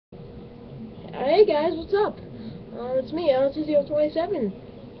Hey guys, what's up? It's me, Altizio27.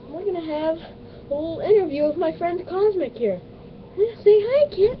 We're gonna have a little interview with my friend Cosmic here. Yeah, say hi,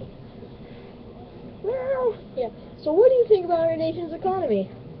 kid. Well, yeah. So, what do you think about our nation's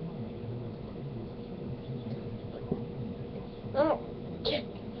economy? Oh,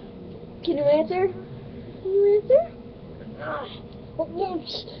 can you answer? Can you answer? Well,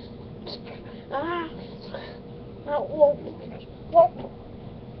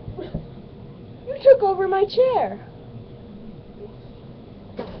 you took over my chair.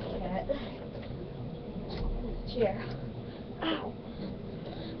 Chair. Ow.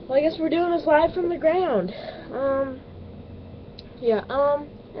 Well, I guess we're doing this live from the ground. Yeah,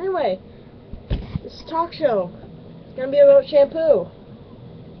 anyway, this talk show is gonna be about shampoo.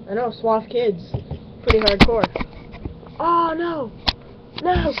 I know, Swaff Kids. Pretty hardcore. Oh, no!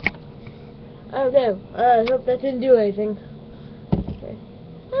 No! Oh, no. I hope that didn't do anything. Okay.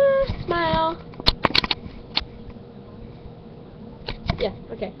 Smile! Yeah,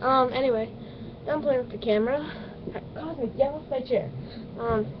 okay. Anyway, I'm playing with the camera. Cosmic, get off my chair.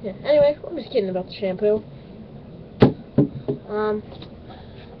 Yeah, anyway, I'm just kidding about the shampoo.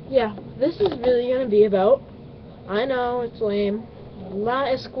 Yeah, this is really gonna be about, I know, it's lame, La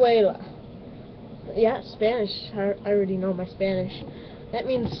Escuela. Yeah, Spanish. I already know my Spanish. That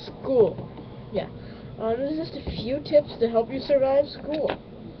means school. Yeah. This is just a few tips to help you survive school.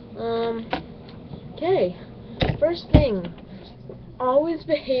 Okay. First thing, always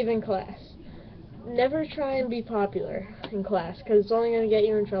behave in class. Never try and be popular in class, because it's only going to get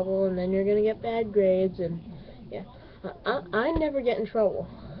you in trouble, and then you're going to get bad grades, and, yeah. I never get in trouble.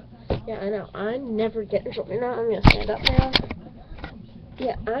 Yeah, I know. I never get in trouble. You know, I'm going to stand up now.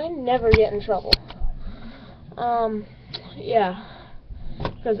 Yeah, I never get in trouble. Yeah.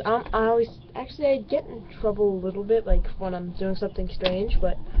 Because I always, actually, I get in trouble a little bit, like, when I'm doing something strange,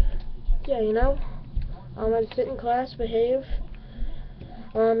 but, yeah, you know, I sit in class, behave.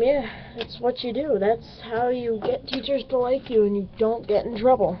 Yeah, that's what you do. That's how you get teachers to like you and you don't get in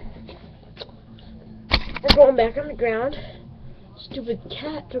trouble. We're going back on the ground. Stupid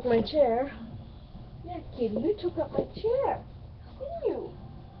cat took my chair. Yeah, kitty, you took up my chair. You.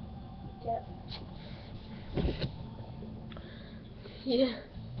 Yeah.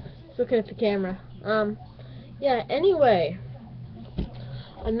 Looking at the camera. Yeah, anyway.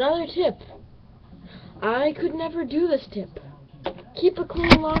 Another tip. I could never do this tip. Keep a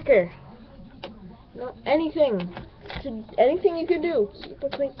clean locker. No, anything you can do. Keep a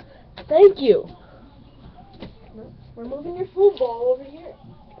clean. Thank you. No, we're moving your food ball over here.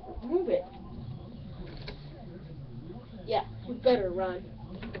 Move it. Yeah, you better run.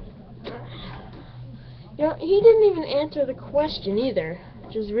 You know, he didn't even answer the question either,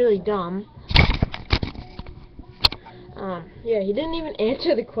 which is really dumb. Yeah, he didn't even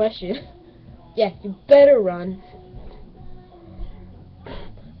answer the question. Yeah, you better run.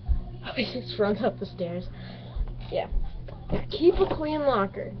 He just run up the stairs. Yeah. Keep a clean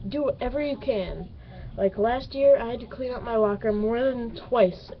locker. Do whatever you can. Like last year, I had to clean up my locker more than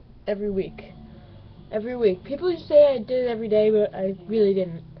twice every week. Every week. People used to say I did it every day, but I really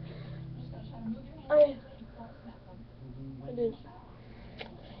didn't. I did.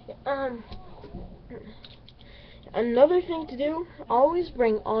 Another thing to do, always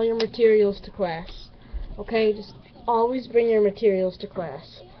bring all your materials to class. Okay, just always bring your materials to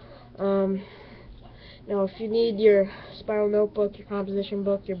class. Now, if you need your spiral notebook, your composition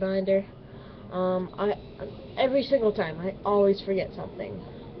book, your binder, every single time, I always forget something.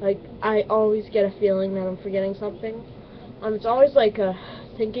 Like, I always get a feeling that I'm forgetting something. It's always like a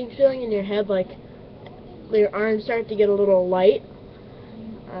thinking feeling in your head, like your arms start to get a little light.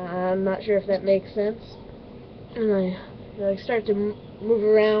 I'm not sure if that makes sense. And I start to move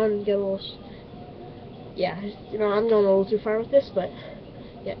around, get a little. Yeah, you know, I'm going a little too far with this, but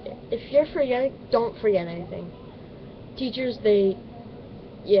yeah, if you're forgetting, don't forget anything. Teachers,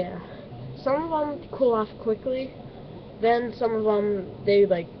 yeah, some of them cool off quickly. Then some of them, they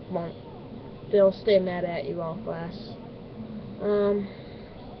like won't. They'll stay mad at you all class.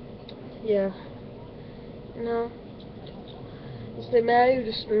 Yeah. No. If they mad at you,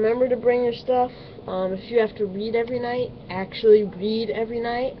 just remember to bring your stuff. If you have to read every night, actually read every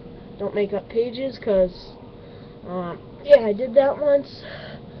night. Don't make up pages, cause yeah, I did that once.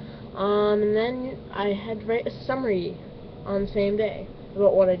 And then I had to write a summary on the same day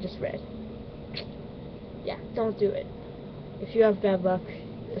about what I just read. Yeah, don't do it. If you have bad luck,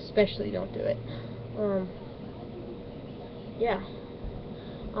 especially don't do it. Yeah.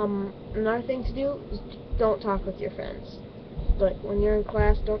 Another thing to do is don't talk with your friends. But when you're in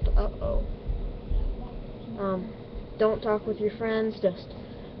class, don't talk with your friends. Just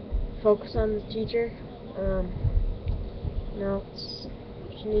focus on the teacher. No, it's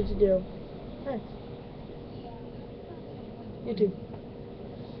what you need to do. Hey, YouTube.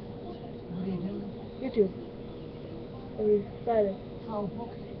 YouTube. Every Friday. Oh,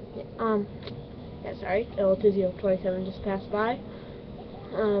 okay. Yeah, sorry. El Tizio 27 just passed by.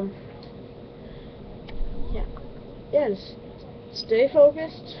 Yeah. Yeah, just stay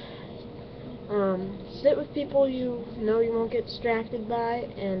focused. Sit with people you know you won't get distracted by,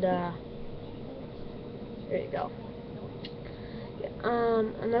 and, there you go. Yeah,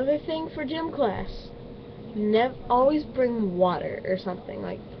 another thing for gym class. Always bring water or something,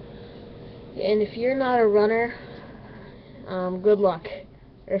 like, and if you're not a runner, good luck.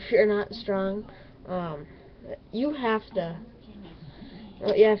 Or if you're not strong, you have to,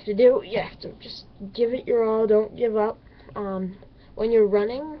 what you have to do, you have to just give it your all, don't give up. When you're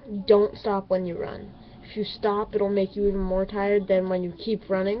running, don't stop when you run. If you stop, it'll make you even more tired than when you keep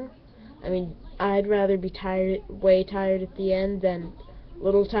running. I mean, I'd rather be tired, way tired at the end than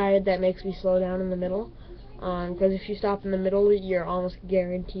little tired that makes me slow down in the middle. Because if you stop in the middle, you're almost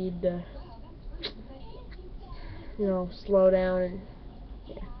guaranteed to, you know, slow down. And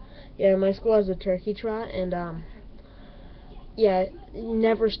yeah, my school has a turkey trot, and yeah,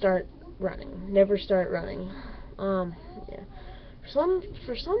 never start running. Never start running. Yeah.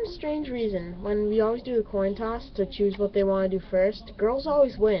 For some strange reason, when we always do the coin toss to choose what they want to do first, girls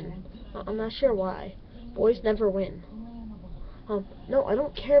always win. I'm not sure why. Boys never win. No, I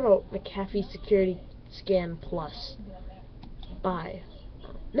don't care about McAfee Security Scan Plus. Bye.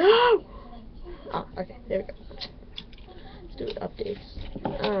 No! Oh, okay, there we go. Let's do updates.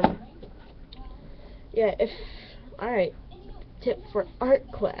 Yeah, alright, tip for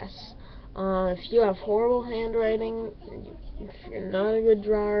art class. If you have horrible handwriting, if you're not a good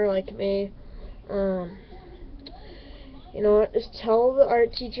drawer like me, you know what, just tell the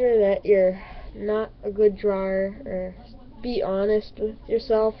art teacher that you're not a good drawer, or be honest with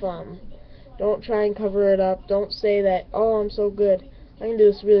yourself. Don't try and cover it up. Don't say that, oh, I'm so good, I can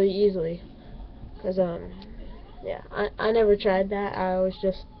do this really easily. Because, yeah, I never tried that. I was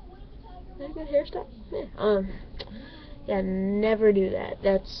just, is that a good hairstyle? Yeah, yeah, never do that.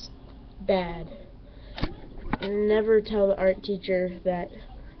 That's bad. Never tell the art teacher that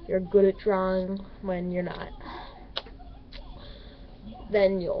you're good at drawing when you're not.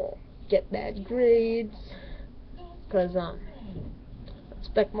 Then you'll get bad grades, because,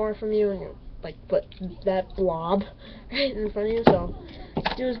 expect more from you, and you, like, put that blob right in front of you, so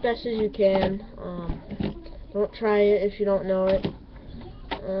just do as best as you can. Don't try it if you don't know it.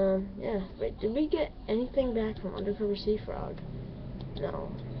 Yeah, wait, did we get anything back from Undercover Sea Frog? No.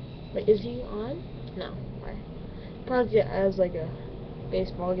 Wait, is he on? No. Alright. Probably as like a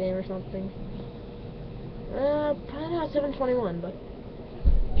baseball game or something. Probably not 7:21, but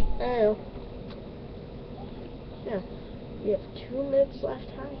oh. Yeah. We have 2 minutes left.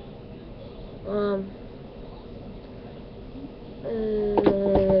 Hi.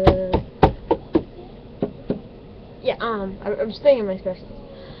 Yeah, I'm staying in my specialty.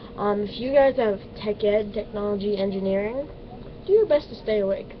 If you guys have tech ed, technology, engineering, do your best to stay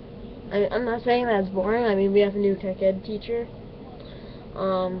awake. I'm not saying that's boring. I mean, we have a new tech ed teacher.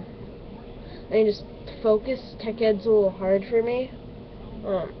 I mean, just focus. Tech ed's a little hard for me.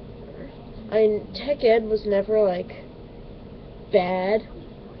 I mean, tech ed was never, like, bad.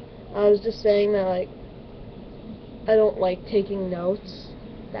 I was just saying that, like, I don't like taking notes.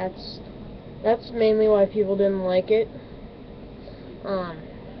 That's mainly why people didn't like it.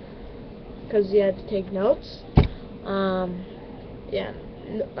 Because you had to take notes. Yeah,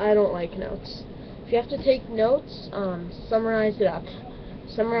 I don't like notes. If you have to take notes, summarize it up.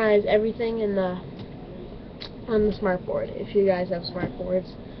 Summarize everything in on the smartboard, if you guys have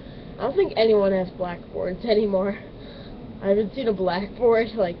smartboards. I don't think anyone has blackboards anymore. I haven't seen a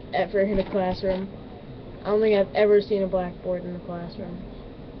blackboard, like, ever in a classroom. I don't think I've ever seen a blackboard in the classroom.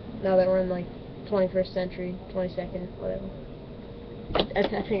 Now that we're in, like, 21st century, 22nd, whatever. I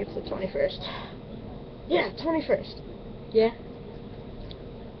think it's the 21st. Yeah, 21st. Yeah.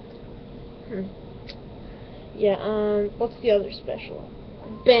 Yeah, what's the other special?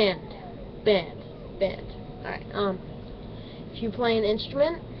 Band. Alright, if you play an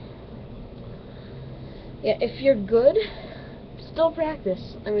instrument, yeah, if you're good, still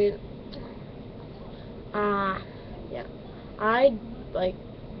practice. I mean, yeah. I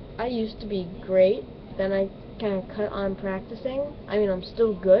used to be great, then I kind of cut on practicing. I mean, I'm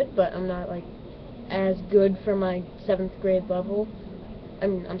still good, but I'm not, like, as good for my 7th grade level. I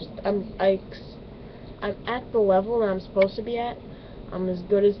mean, I'm at the level that I'm supposed to be at. I'm as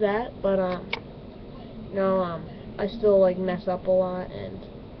good as that, but, you know, I still, like, mess up a lot, and,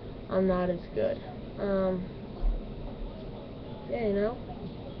 I'm not as good. Yeah, you know.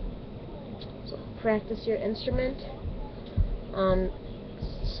 So practice your instrument.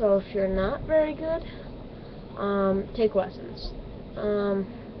 So if you're not very good, take lessons.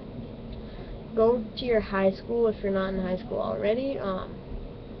 Go to your high school if you're not in high school already.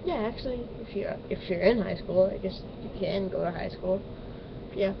 Yeah, actually, if you're in high school, I guess you can go to high school.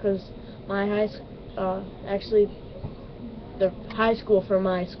 Yeah, because my actually, the high school for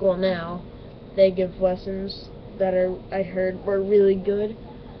my school now, they give lessons that I heard were really good.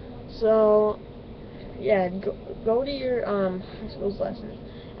 So yeah, go to your high school's lessons.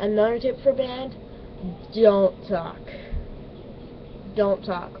 Another tip for band: don't talk. Don't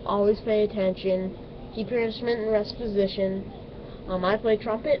talk. Always pay attention. Keep your instrument in rest position. I play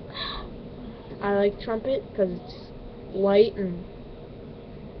trumpet. I like trumpet because it's light and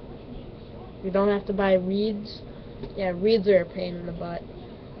you don't have to buy reeds. Yeah, reeds are a pain in the butt.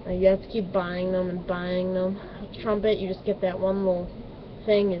 You have to keep buying them and buying them. Trumpet, you just get that one little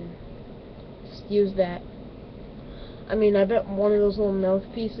thing and just use that. I mean, I bet one of those little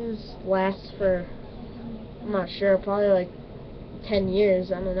mouthpieces lasts for, I'm not sure, probably like 10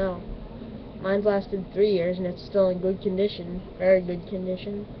 years, I don't know. Mine's lasted 3 years and it's still in good condition. Very good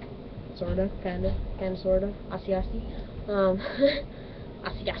condition. Sorta, kinda, sorta. Asi. Asi.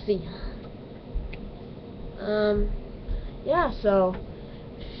 Yeah, so,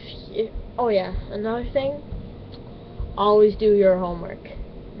 oh yeah, another thing, always do your homework.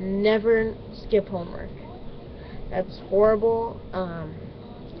 Never skip homework. That's horrible.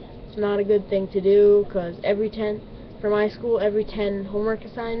 It's not a good thing to do, because for my school, every 10 homework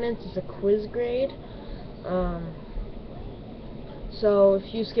assignments is a quiz grade. So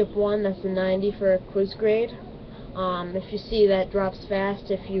if you skip one, that's a 90 for a quiz grade. If you see that drops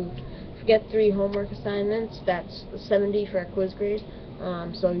fast, if you forget 3 homework assignments, that's a 70 for a quiz grade.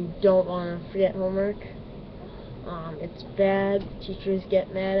 So you don't want to forget homework. It's bad. Teachers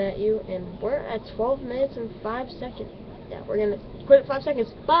get mad at you, and we're at 12 minutes and 5 seconds. Yeah, we're gonna quit at 5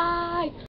 seconds. Bye!